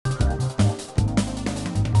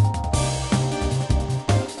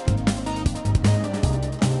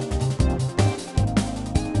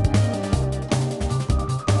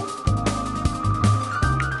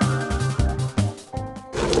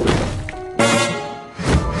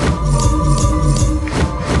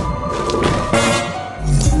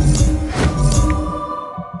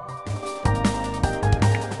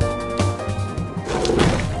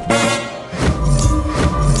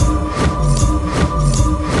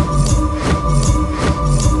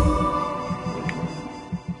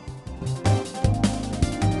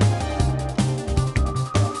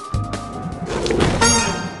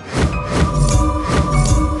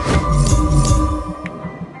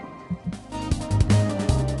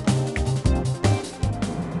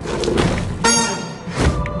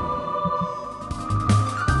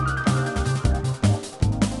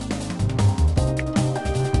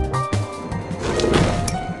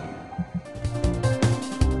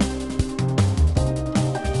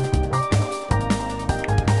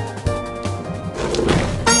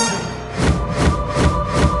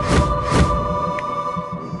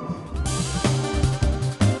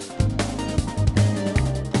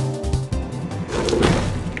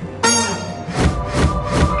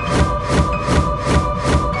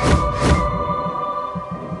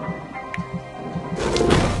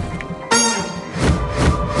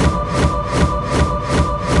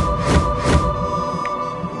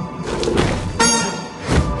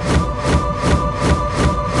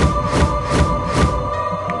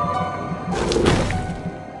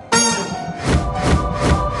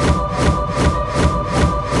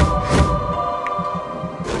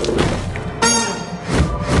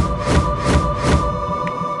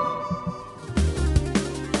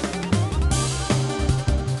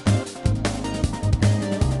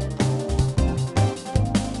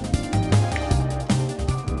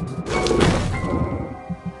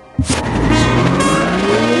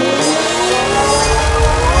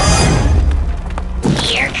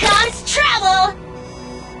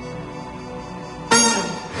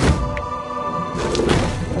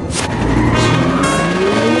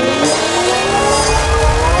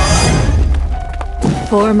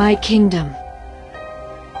For my kingdom.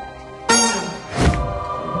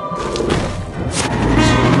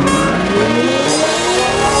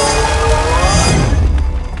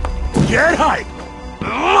 Get hype!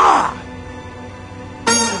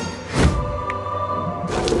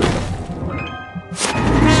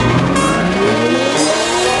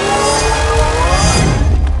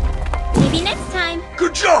 Maybe next time.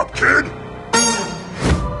 Good job, kid!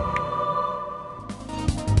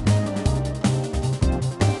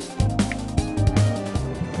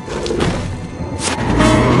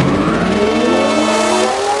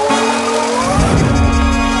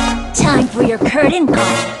 Time for your curtain call.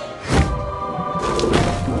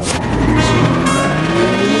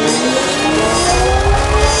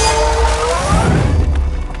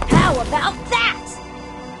 How about that?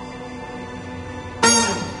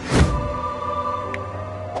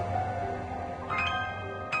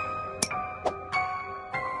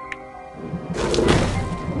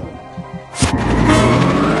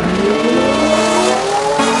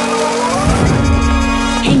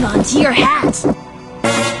 Hang on to your hat.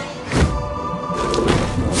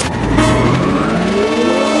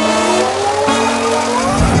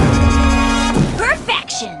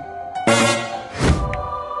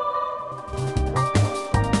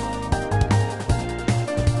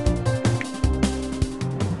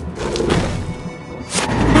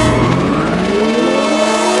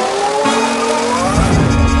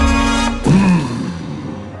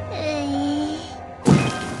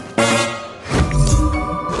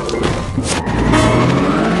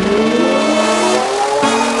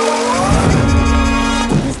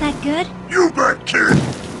 You bet, kid!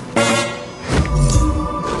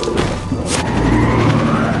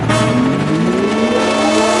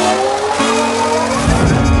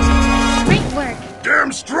 Great work.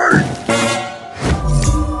 Damn straight!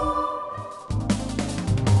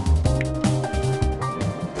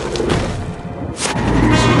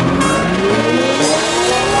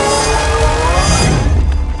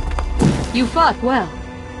 You fought well.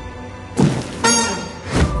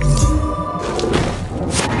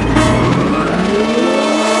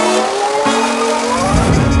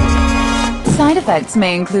 Side effects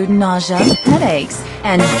may include nausea, headaches,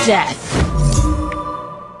 and death.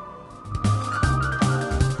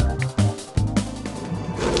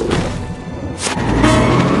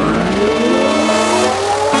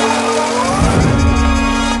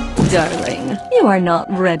 Darling, you are not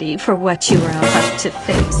ready for what you are about to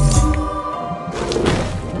face.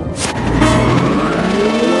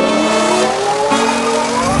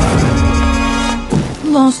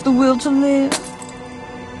 Lost the will to live.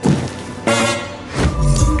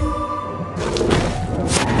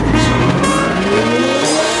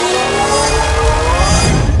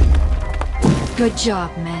 Good job,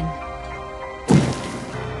 men.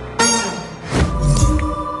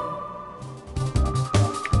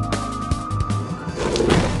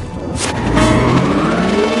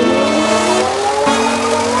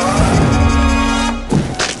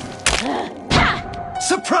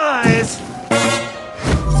 Surprise!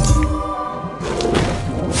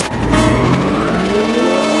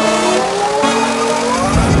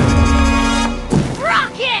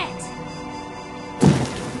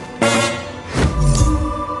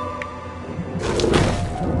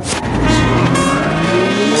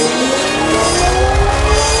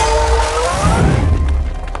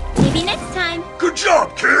 Good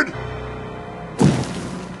job, kid!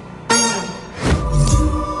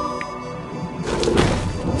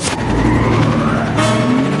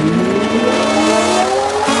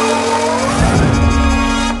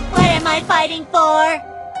 What am I fighting for?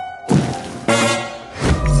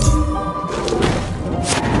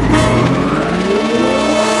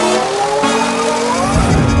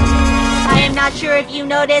 I am not sure if you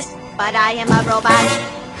noticed, but I am a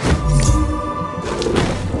robot.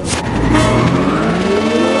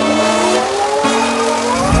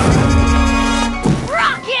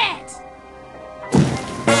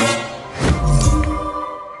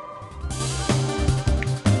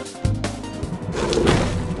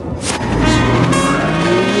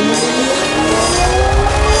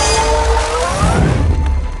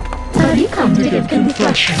 Cognitive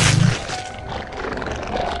confession.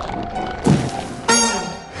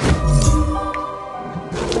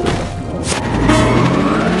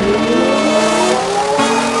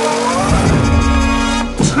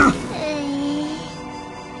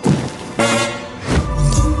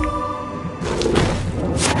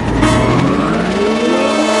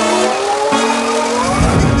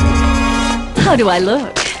 How do I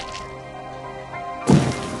look?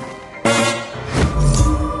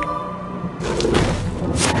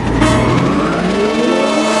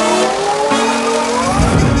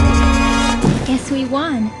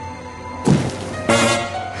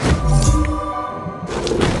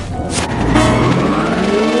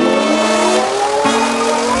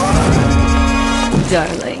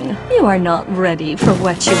 darling. You are not ready for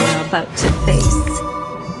what you are about to face.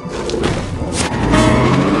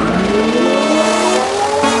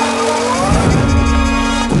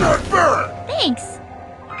 Not bad! Thanks.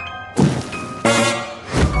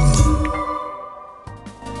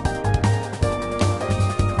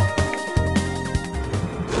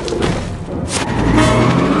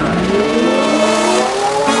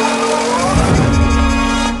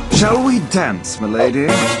 Shall we dance, milady?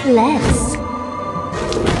 Let's.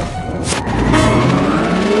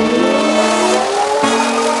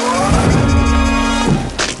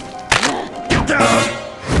 Down!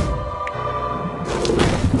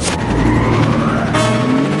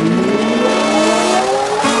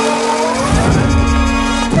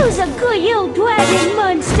 Who's a good old dragon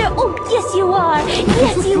monster? Oh, yes you are.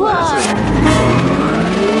 Yes you are.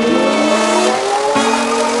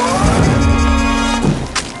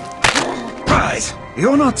 Right!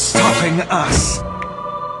 You're not stopping us!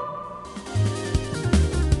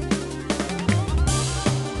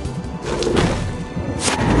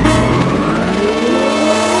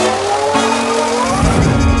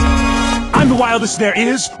 I'm the wildest there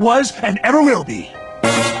is, was, and ever will be.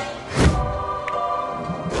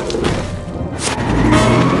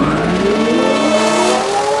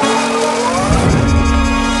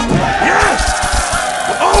 Yes!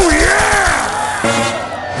 Oh yeah!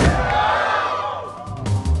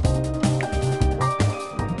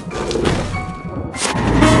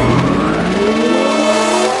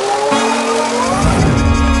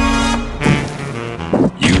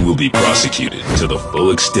 You will be prosecuted to the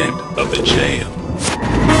full extent of the jam.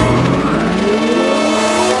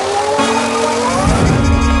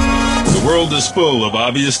 The world is full of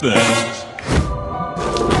obvious things.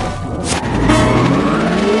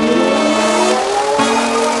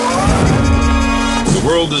 The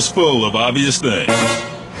world is full of obvious things.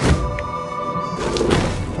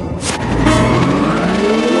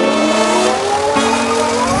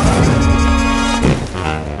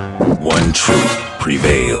 One truth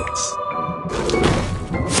prevails.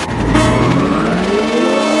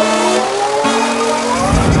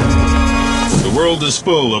 The world is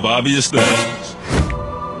full of obvious things.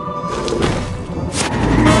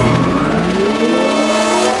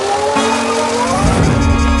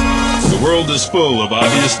 The world is full of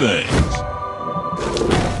obvious things.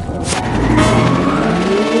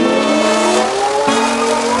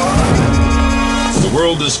 The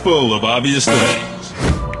world is full of obvious things.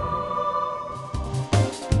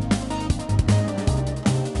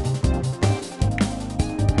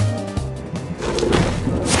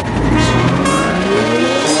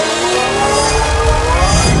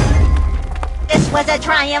 This was a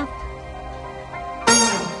triumph.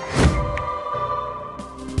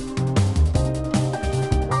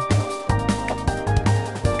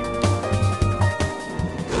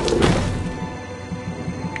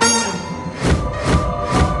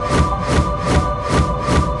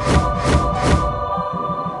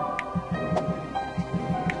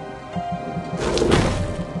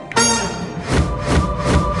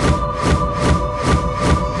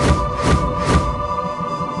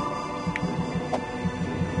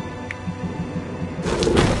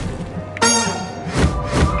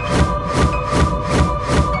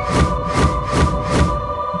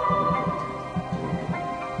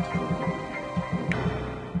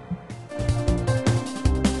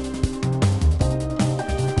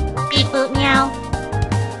 Beep boop meow.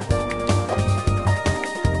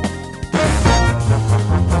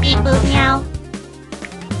 Beep boop meow.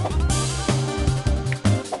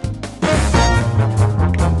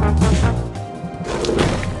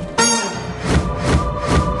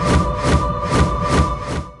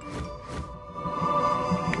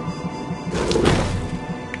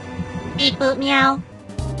 Beep boop meow.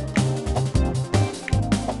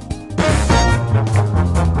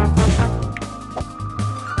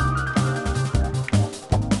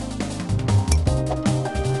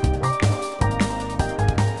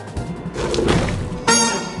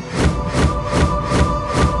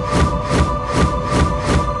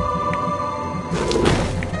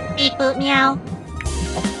 Beep boop meow.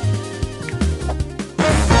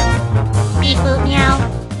 Beep boop meow.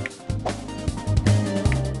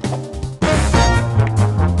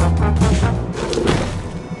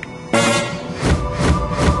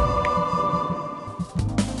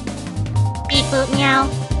 Beep boop meow.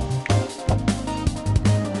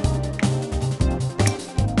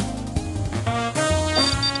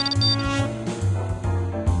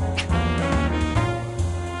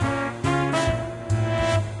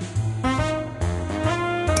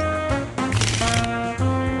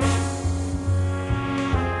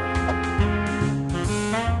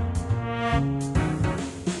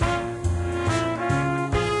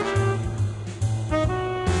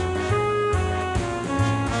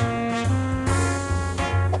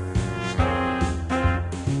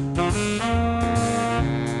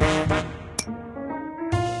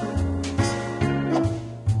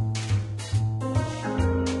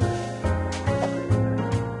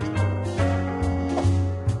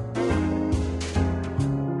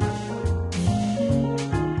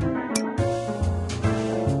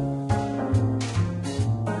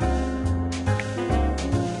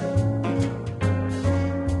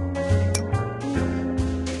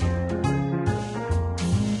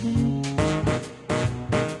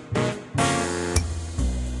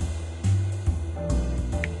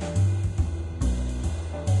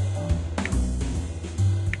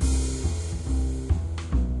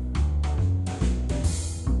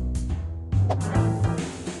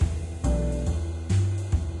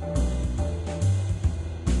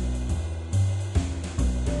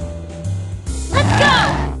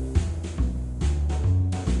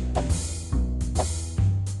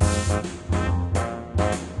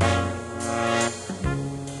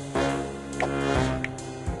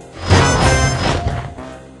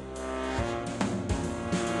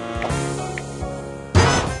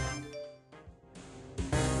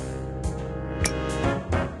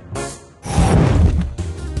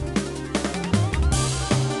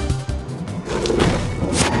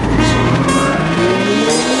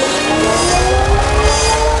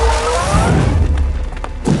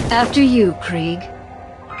 After you, Krieg.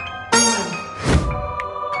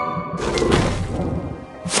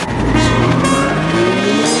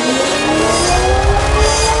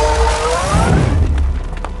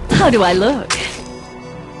 How do I look?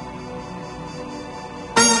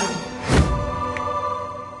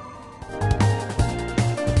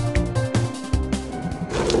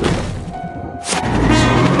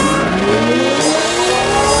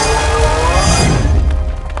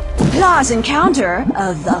 Claws encounter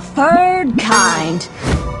of the third kind.